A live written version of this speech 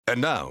And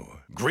now,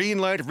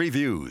 Greenlight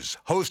Reviews,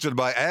 hosted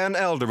by Ann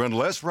Elder and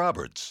Les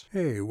Roberts.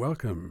 Hey,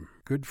 welcome,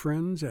 good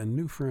friends and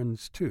new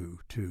friends too,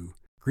 to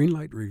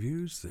Greenlight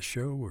Reviews, the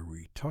show where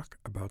we talk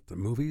about the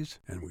movies,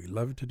 and we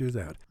love to do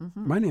that.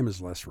 My name is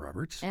Les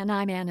Roberts. And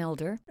I'm Ann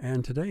Elder.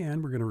 And today,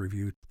 Ann, we're going to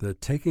review The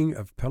Taking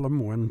of Pelham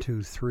 1,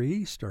 2,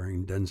 3,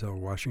 starring Denzel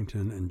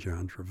Washington and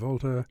John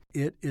Travolta.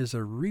 It is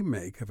a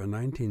remake of a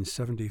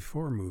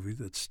 1974 movie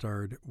that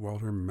starred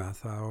Walter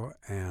Matthau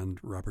and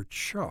Robert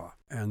Shaw.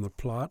 And the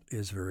plot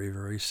is very,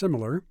 very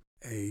similar.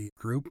 A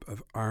group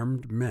of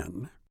armed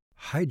men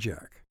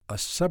hijack a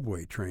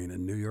subway train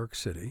in New York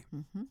City,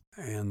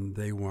 and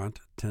they want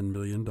 $10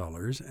 million,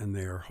 and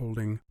they are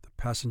holding the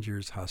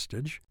passengers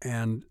hostage.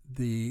 And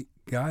the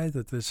guy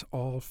that this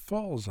all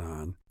falls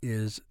on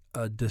is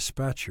a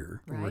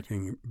dispatcher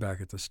working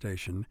back at the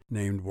station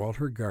named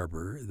Walter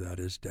Garber. That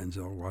is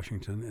Denzel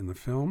Washington in the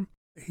film.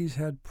 He's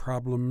had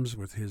problems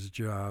with his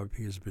job.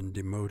 He has been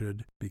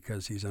demoted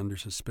because he's under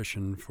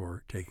suspicion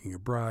for taking a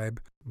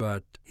bribe.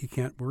 But he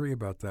can't worry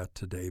about that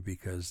today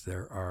because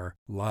there are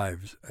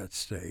lives at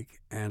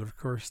stake. And of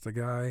course, the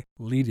guy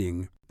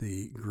leading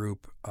the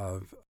group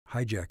of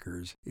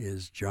hijackers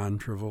is John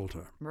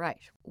Travolta.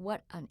 Right.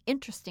 What an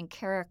interesting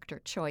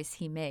character choice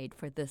he made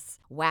for this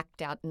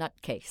whacked-out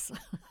nutcase.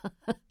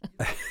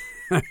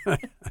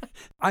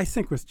 I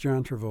think with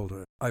John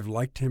Travolta, I've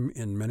liked him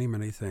in many,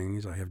 many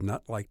things. I have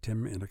not liked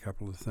him in a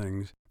couple of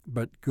things.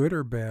 But good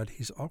or bad,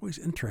 he's always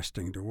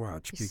interesting to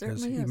watch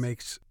because he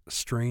makes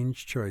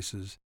strange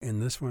choices. In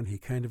this one, he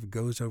kind of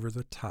goes over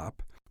the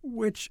top,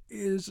 which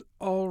is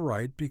all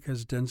right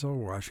because Denzel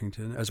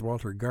Washington, as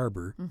Walter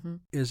Garber,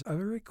 is a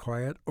very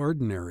quiet,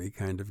 ordinary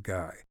kind of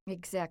guy.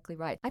 Exactly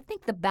right. I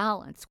think the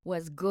balance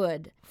was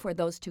good for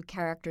those two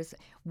characters,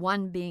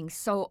 one being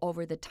so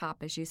over the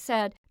top, as you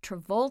said.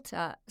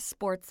 Travolta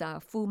sports a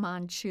Fu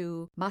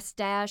Manchu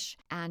mustache,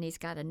 and he's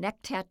got a neck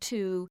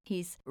tattoo.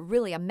 He's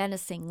really a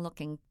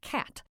menacing-looking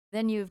cat.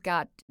 Then you've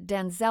got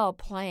Denzel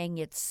playing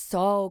it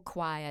so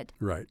quiet.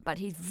 Right. But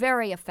he's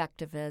very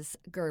effective as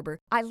Gerber.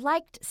 I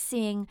liked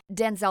seeing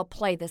Denzel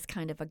play this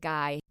kind of a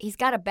guy. He's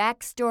got a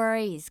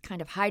backstory. He's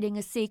kind of hiding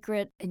a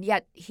secret, and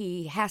yet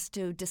he has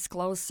to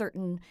disclose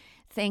certain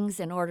things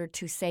in order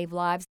to save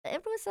lives.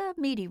 It was a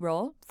meaty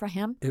role for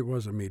him. It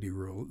was a meaty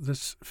role.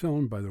 This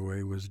film, by the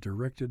way, was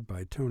directed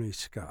by Tony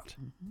Scott.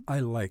 I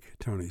like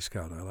Tony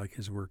Scott. I like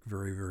his work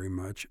very, very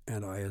much,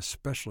 and I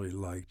especially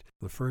liked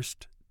the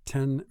first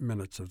 10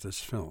 minutes of this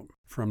film.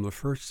 From the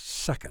first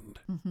second,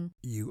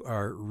 you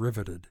are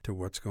riveted to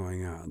what's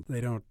going on.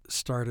 They don't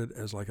start it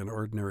as like an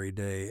ordinary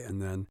day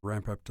and then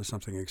ramp up to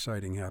something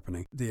exciting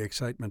happening. The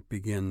excitement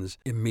begins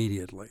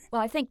immediately.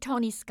 Well, I think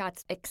Tony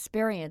Scott's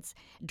experience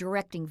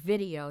directing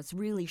videos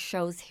really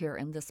shows here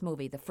in this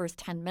movie. The first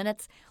 10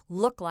 minutes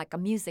look like a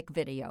music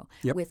video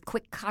with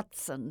quick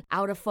cuts and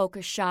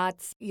out-of-focus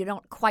shots. You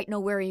don't quite know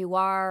where you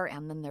are,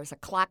 and then there's a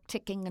clock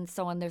ticking and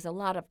so on. There's a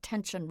lot of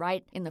tension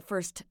right in the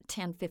first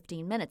 10,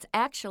 15 minutes.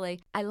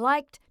 Actually, I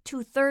liked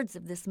 2/3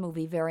 of this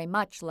movie very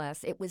much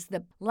less. It was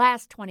the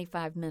last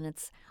 25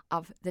 minutes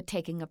of The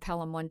Taking of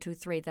Pelham 1, 2,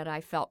 3 that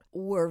I felt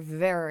were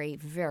very,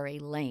 very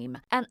lame.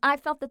 And I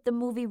felt that the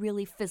movie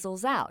really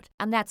fizzles out.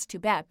 And that's too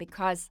bad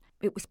because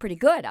it was pretty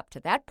good up to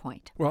that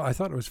point. Well, I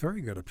thought it was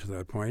very good up to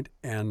that point.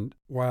 And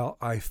while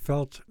I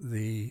felt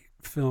the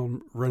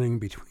film running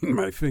between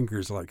my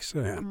fingers like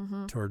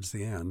sand towards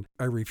the end,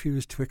 I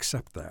refused to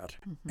accept that.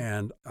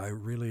 And I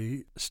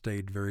really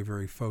stayed very,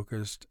 very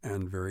focused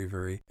and very,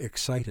 very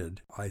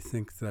excited. I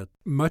think that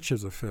much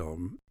of the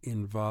film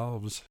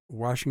involves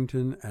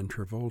Washington and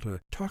Travolta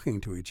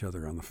talking to each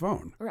other on the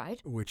phone.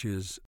 Right. Which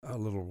is a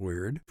little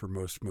weird for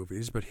most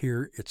movies, but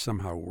here it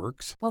somehow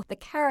works. Well, the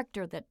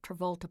character that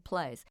Travolta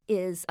plays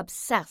is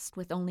obsessed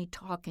with only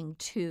talking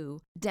to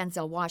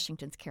Denzel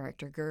Washington's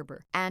character,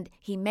 Gerber. And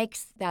he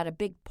makes that a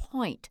big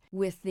point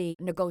with the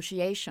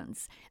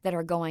negotiations that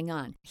are going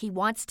on. He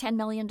wants $10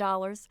 million,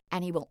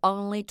 and he will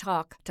only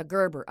talk to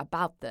Gerber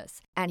about this.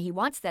 And he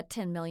wants that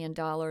 $10 million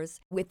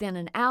within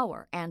an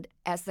hour. And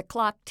as the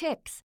clock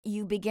ticks,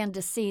 you begin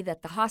to see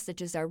that the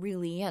hostages are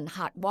really in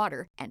hot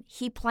water, and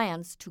he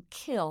plans to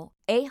kill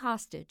a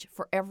hostage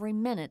for every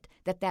minute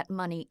that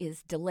money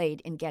is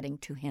delayed in getting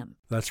to him.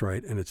 That's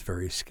right, and it's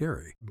very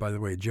scary. By the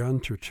way, John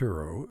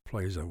Turturro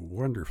plays a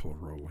wonderful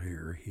role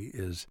here. He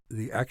is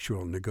the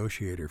actual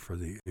negotiator for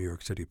the New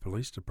York City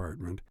Police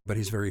Department, but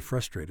he's very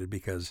frustrated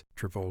because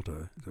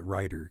Travolta, the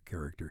writer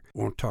character,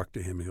 won't talk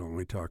to him. He'll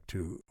only talk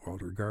to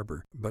Walter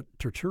Garber. But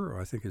Turturro,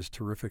 I think, is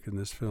terrific in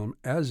this film,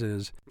 as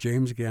is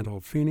James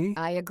Gandolfini.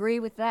 I agree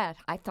with that.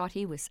 I thought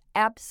he was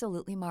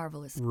absolutely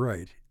marvelous.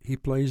 Right. He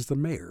plays the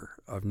mayor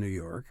of New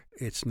York.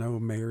 It's no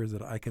mayor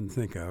that I can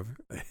think of.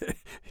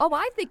 Oh,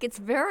 I think it's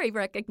very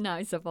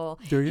recognizable.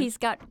 Do you? He's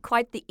got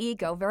quite the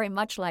ego, very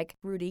much like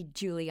Rudy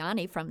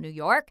Giuliani from New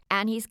York,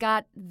 and he's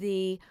got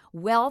the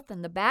wealth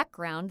and the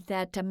background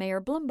that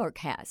Mayor Bloomberg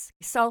has.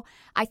 So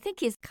I think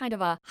he's kind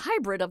of a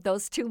hybrid of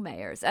those two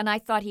mayors, and I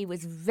thought he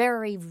was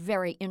very,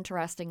 very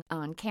interesting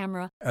on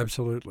camera.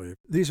 Absolutely.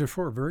 These are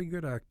four very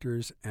good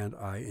actors, and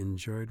I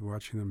enjoyed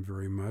watching them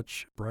very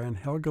much. Brian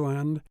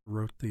Helgeland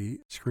wrote the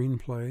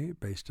screenplay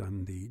based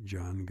on the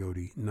John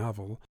Godey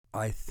novel.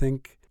 I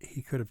think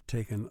he could have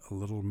taken a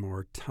little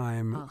more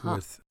time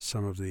with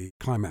some of the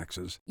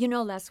climaxes. You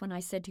know, Les, when I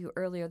said to you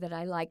earlier that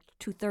I liked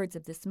 2/3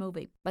 of this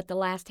movie, but the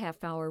last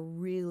half hour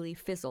really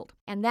fizzled.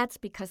 And that's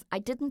because I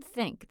didn't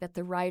think that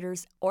the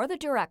writers or the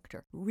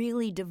director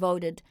really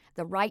devoted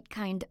the right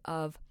kind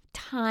of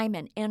time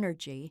and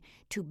energy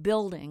to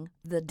building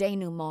the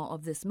denouement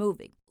of this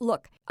movie.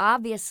 Look,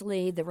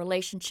 obviously the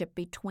relationship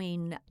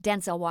between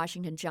Denzel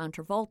Washington and John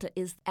Travolta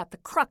is at the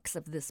crux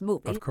of this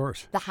movie. Of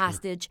course. The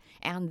hostage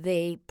and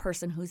the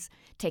person who's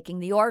taking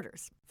the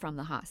orders from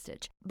the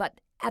hostage. But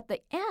at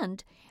the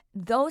end,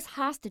 those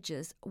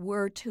hostages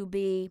were to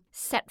be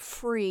set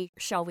free,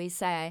 shall we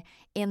say,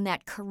 in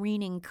that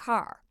careening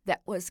car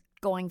that was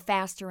going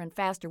faster and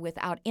faster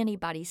without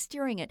anybody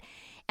steering it.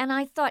 And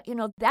I thought,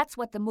 that's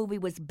what the movie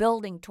was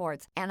building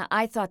towards. And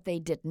I thought they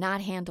did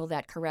not handle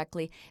that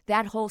correctly.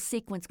 That whole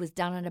sequence was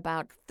done in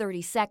about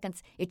 30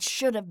 seconds. It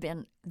should have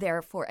been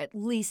there for at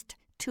least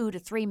 2 to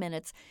 3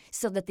 minutes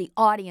so that the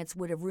audience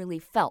would have really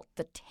felt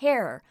the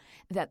terror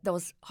that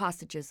those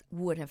hostages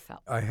would have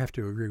felt. I have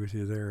to agree with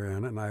you there,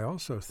 Anne, and I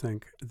also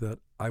think that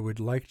I would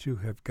like to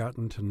have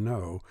gotten to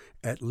know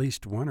at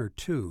least one or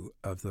two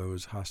of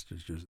those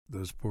hostages,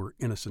 those poor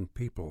innocent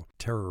people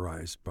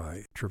terrorized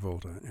by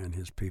Travolta and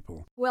his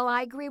people. Well,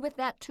 I agree with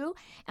that too.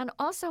 And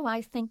also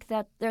I think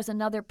that there's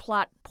another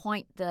plot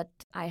point that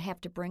I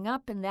have to bring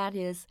up, and that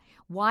is,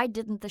 why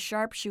didn't the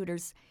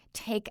sharpshooters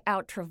take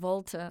out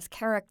Travolta's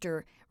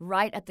character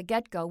right at the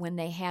get-go when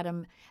they had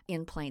him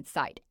in plain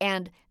sight?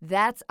 And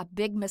that's a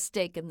big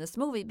mistake in this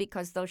movie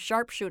because those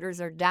sharpshooters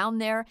are down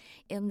there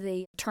in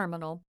the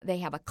terminal. They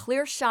have a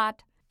clear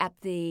shot at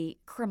the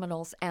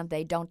criminals and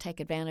they don't take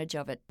advantage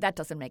of it. That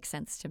doesn't make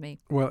sense to me.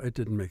 Well, it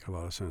didn't make a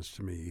lot of sense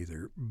to me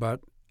either.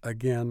 But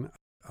again,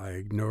 I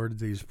ignored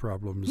these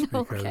problems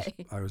because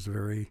I was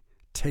very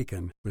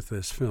taken with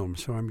this film.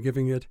 So I'm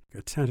giving it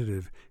a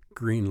tentative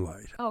green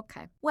light.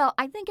 Okay. Well,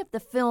 I think if the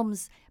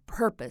film's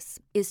purpose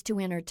is to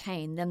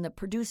entertain, then the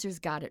producers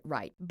got it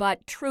right.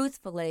 But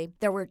truthfully,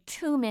 there were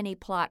too many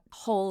plot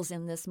holes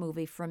in this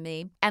movie for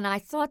me. And I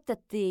thought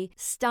that the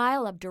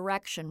style of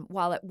direction,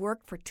 while it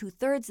worked for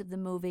 2/3 of the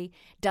movie,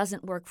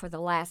 doesn't work for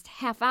the last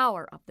half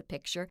hour of the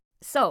picture.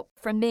 So,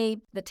 for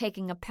me, The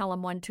Taking of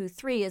Pelham 1, 2,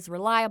 3 is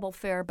reliable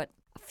fare, but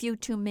a few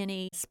too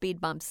many speed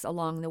bumps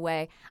along the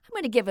way. I'm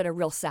going to give it a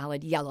real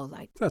solid yellow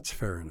light. That's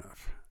fair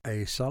enough.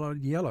 A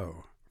solid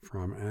yellow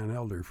from Ann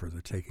Elder for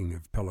The Taking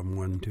of Pelham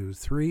 1, 2,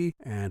 3,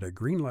 and a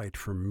green light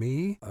from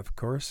me. Of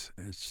course,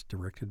 it's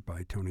directed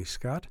by Tony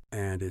Scott,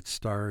 and it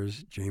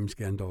stars James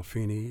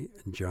Gandolfini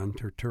and John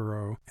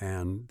Turturro,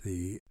 and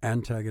the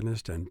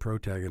antagonist and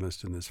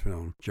protagonist in this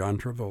film, John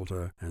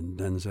Travolta and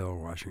Denzel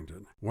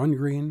Washington. One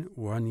green,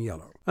 one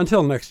yellow.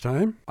 Until next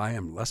time, I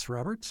am Les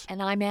Roberts.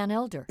 And I'm Ann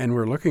Elder. And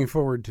we're looking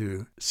forward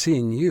to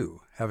seeing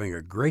you having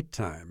a great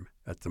time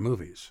at the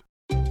movies.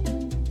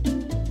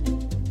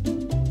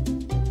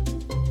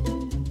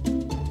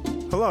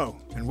 Hello,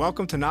 and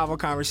welcome to Novel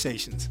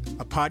Conversations,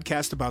 a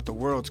podcast about the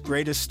world's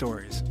greatest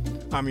stories.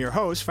 I'm your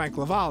host, Frank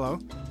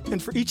Lavallo,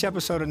 and for each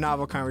episode of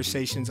Novel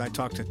Conversations, I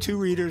talk to two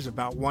readers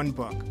about one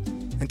book.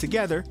 And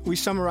together, we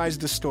summarize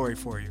the story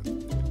for you.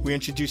 We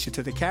introduce you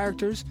to the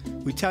characters,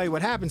 we tell you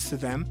what happens to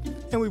them,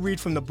 and we read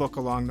from the book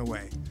along the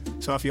way.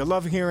 So if you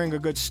love hearing a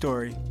good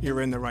story, you're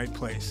in the right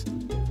place.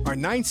 Our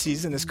 9th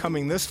season is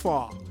coming this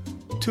fall.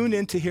 Tune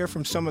in to hear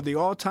from some of the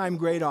all-time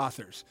great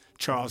authors,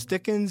 Charles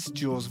Dickens,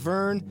 Jules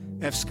Verne,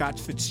 F. Scott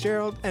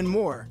Fitzgerald, and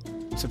more.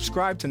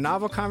 Subscribe to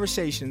Novel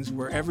Conversations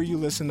wherever you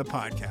listen to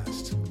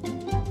podcasts.